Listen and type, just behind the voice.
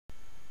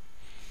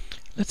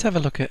Let's have a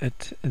look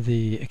at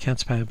the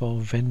accounts payable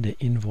vendor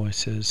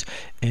invoices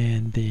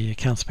and the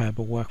accounts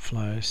payable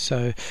workflows.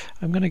 So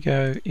I'm going to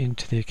go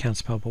into the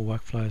accounts payable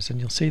workflows, and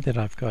you'll see that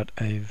I've got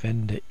a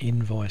vendor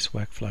invoice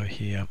workflow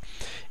here.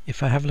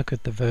 If I have a look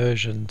at the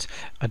versions,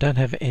 I don't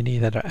have any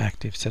that are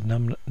active, so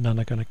none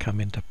are going to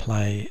come into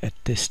play at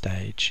this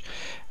stage.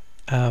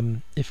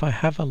 If I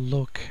have a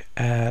look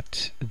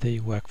at the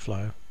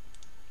workflow,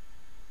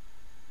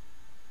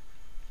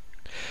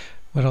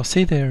 what I'll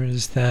see there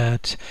is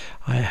that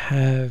I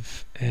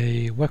have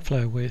a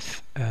workflow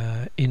with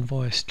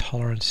invoice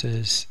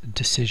tolerances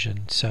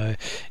decision. So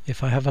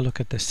if I have a look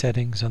at the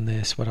settings on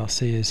this, what I'll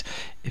see is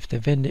if the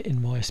vendor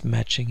invoice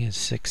matching is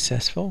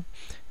successful,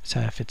 so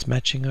if it's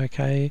matching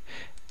okay,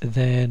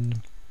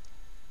 then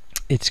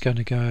it's going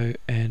to go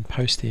and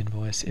post the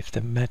invoice. If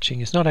the matching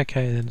is not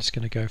okay, then it's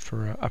going to go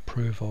for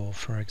approval,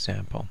 for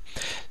example.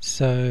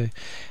 So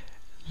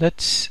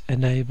let's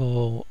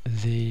enable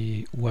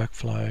the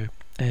workflow.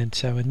 And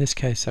so in this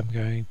case, I'm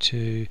going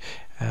to,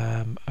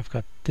 I've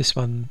got this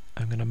one,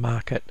 I'm going to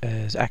mark it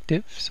as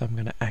active. So I'm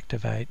going to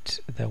activate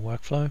the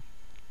workflow.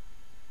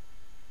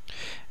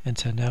 And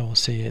so now we'll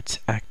see it's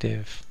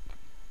active.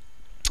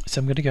 So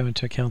I'm going to go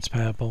into accounts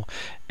payable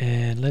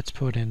and let's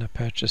put in a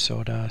purchase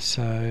order.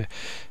 So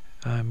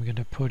I'm going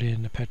to put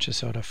in a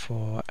purchase order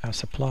for our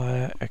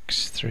supplier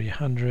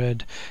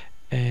X300,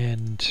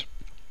 and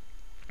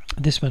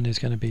this one is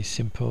going to be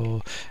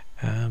simple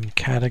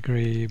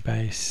category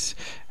base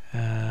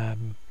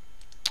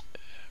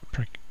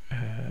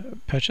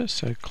purchase,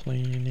 so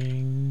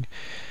cleaning,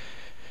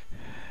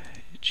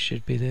 it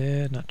should be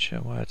there, not sure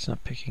why it's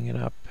not picking it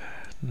up,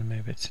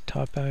 maybe it's a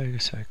typo,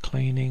 so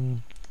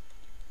cleaning.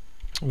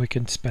 We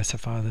can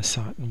specify the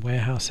site and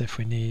warehouse if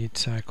we need,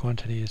 so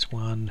quantity is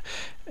 1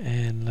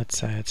 and let's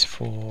say it's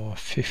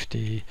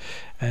 450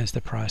 as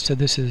the price. So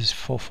this is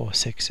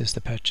 446 is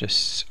the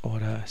purchase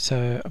order.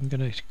 So I'm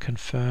going to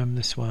confirm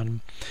this one,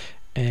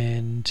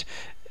 and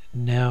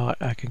now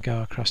I can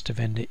go across to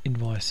vendor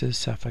invoices.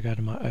 So if I go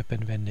to my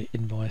open vendor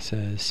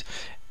invoices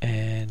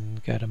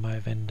and go to my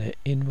vendor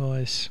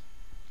invoice,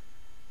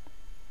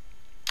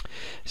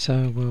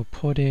 so we'll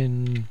put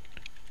in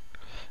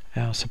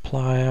our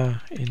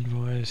supplier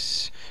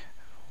invoice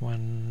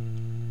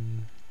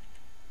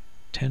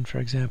 110 for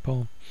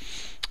example.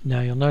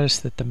 Now you'll notice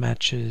that the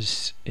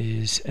matches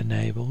is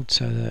enabled,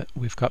 so that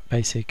we've got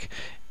basic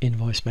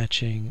invoice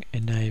matching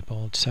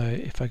enabled. So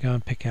if I go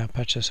and pick our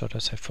purchase order,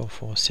 so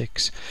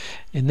 446,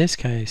 in this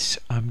case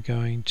I'm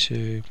going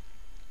to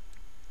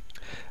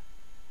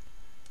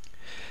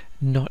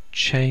not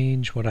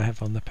change what I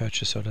have on the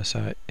purchase order,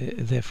 so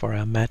therefore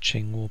our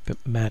matching will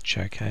match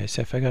okay.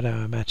 So if I go to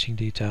our matching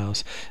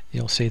details,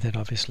 you'll see that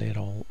obviously it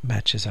all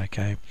matches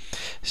okay.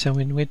 So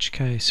in which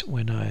case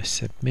when I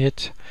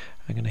submit,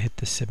 I'm going to hit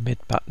the submit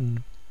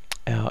button.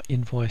 Our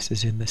invoice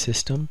is in the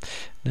system.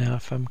 Now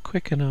if I'm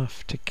quick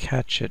enough to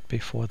catch it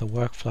before the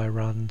workflow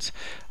runs,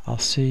 I'll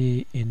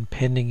see in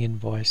pending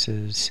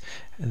invoices,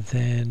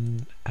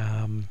 then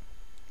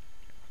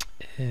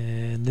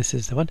and this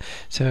is the one.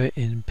 So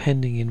in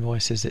pending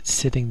invoices, it's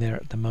sitting there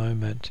at the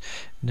moment.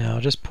 Now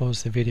I'll just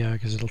pause the video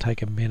because it'll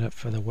take a minute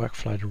for the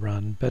workflow to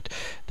run, but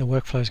the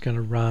workflow is going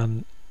to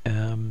run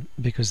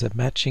because the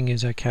matching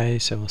is okay,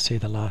 so we'll see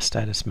the last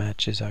status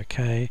match is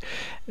okay.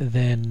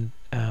 Then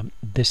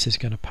this is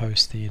going to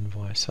post the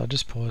invoice. So I'll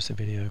just pause the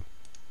video.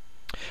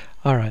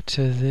 Alright,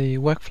 so the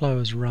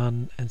workflow is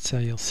run, and so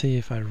you'll see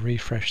if I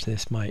refresh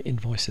this, my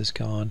invoice is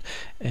gone.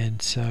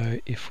 And so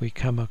if we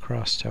come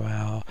across to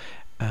our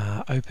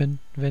open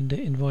vendor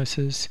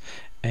invoices,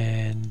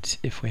 and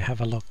if we have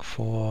a look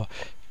for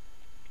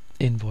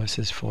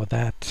invoices for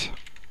that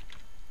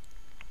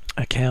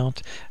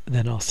account,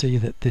 then I'll see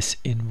that this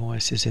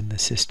invoice is in the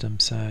system,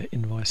 so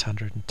invoice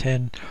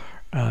 110,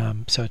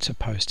 so it's a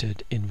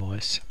posted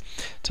invoice.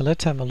 So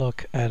let's have a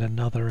look at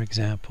another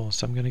example.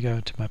 So I'm going to go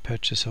into my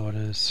purchase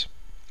orders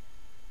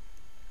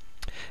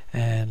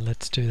and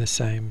let's do the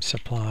same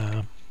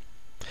supplier,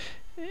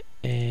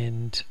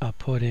 and I'll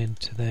put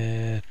into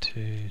there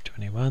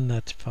 221,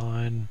 that's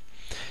fine.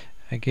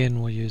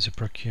 Again, we'll use a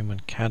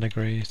procurement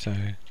category, so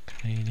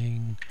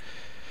cleaning.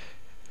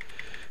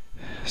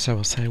 So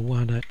we'll say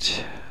 1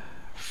 at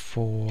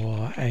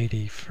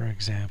 480 for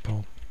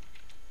example.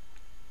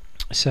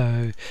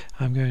 So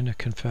I'm going to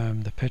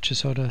confirm the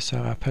purchase order, so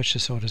our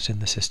purchase order is in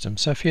the system.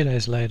 So a few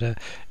days later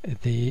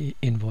the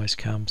invoice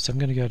comes. So I'm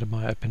going to go to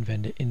my open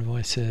vendor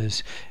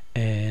invoices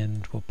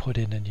and we'll put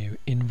in a new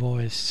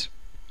invoice.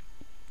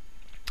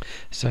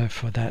 So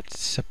for that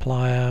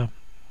supplier,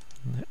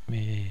 let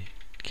me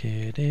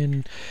key it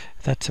in,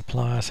 that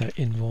supplier, so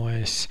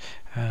invoice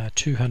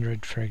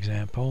 200 for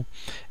example,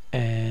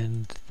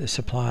 and the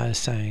supplier is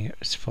saying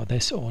it's for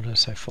this order,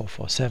 so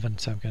 447,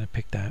 so I'm going to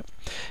pick that.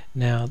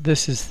 Now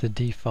this is the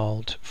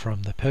default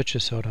from the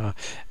purchase order,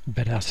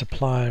 but our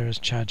supplier is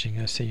charging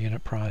us a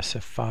unit price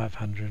of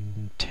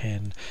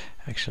 510.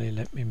 Actually,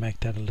 let me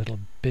make that a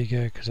little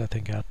bigger because I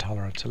think our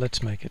tolerance, so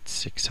let's make it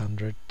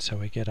 600 so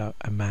we get a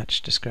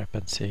match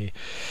discrepancy.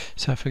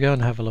 So if we go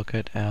and have a look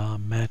at our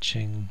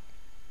matching,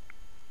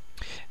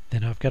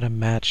 then I've got a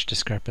match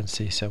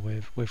discrepancy, so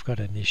we've got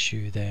an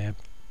issue there.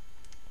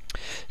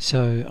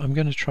 So I'm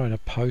going to try to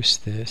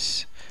post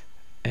this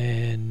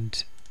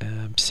and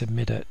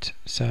submit it.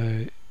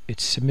 So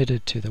it's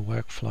submitted to the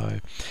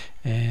workflow,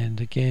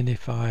 and again,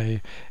 if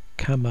I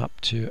come up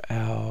to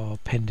our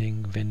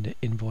pending vendor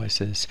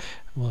invoices,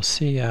 we'll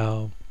see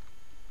our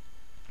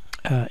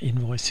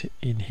invoice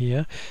in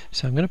here.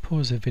 So I'm going to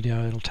pause the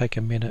video. It'll take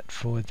a minute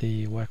for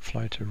the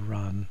workflow to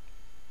run.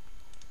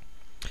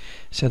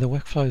 So the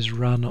workflow's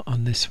run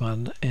on this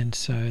one, and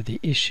so the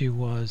issue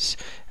was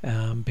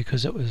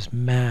because it was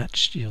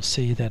matched, you'll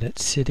see that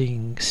it's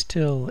sitting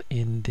still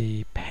in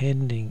the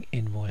pending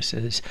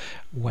invoices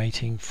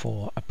waiting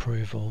for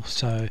approval.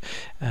 So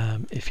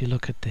if you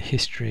look at the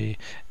history,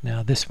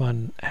 now this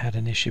one had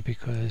an issue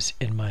because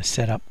in my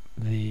setup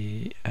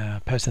the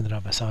person that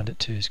I've assigned it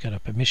to has got a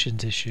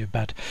permissions issue,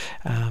 but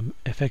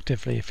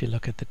effectively if you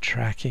look at the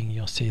tracking,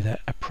 you'll see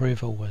that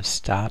approval was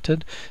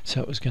started,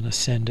 so it was going to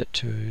send it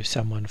to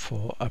someone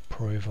for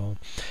approval.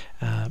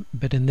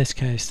 But in this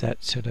case,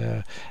 that sort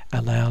of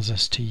allows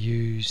us to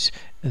use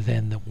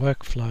then the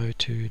workflow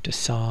to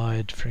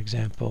decide, for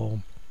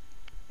example,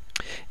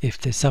 if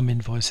there's some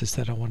invoices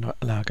that I want to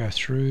allow go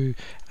through,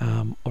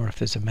 or if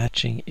there's a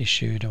matching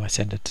issue, do I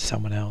send it to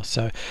someone else?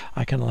 So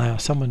I can allow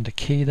someone to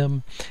key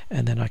them,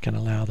 and then I can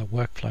allow the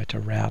workflow to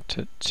route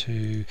it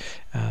to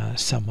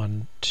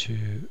someone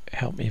to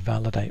help me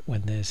validate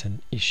when there's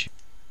an issue.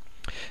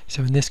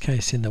 So in this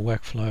case, in the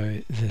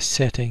workflow, the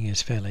setting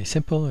is fairly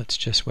simple. It's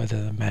just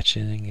whether the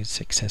matching is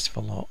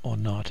successful or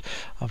not.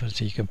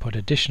 Obviously, you can put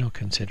additional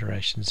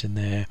considerations in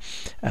there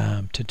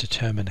to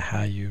determine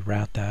how you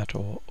route that,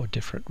 or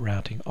different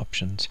routing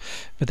options.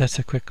 But that's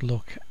a quick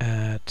look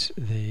at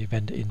the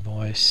vendor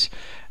invoice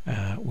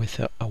with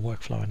a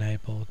workflow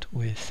enabled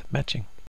with matching.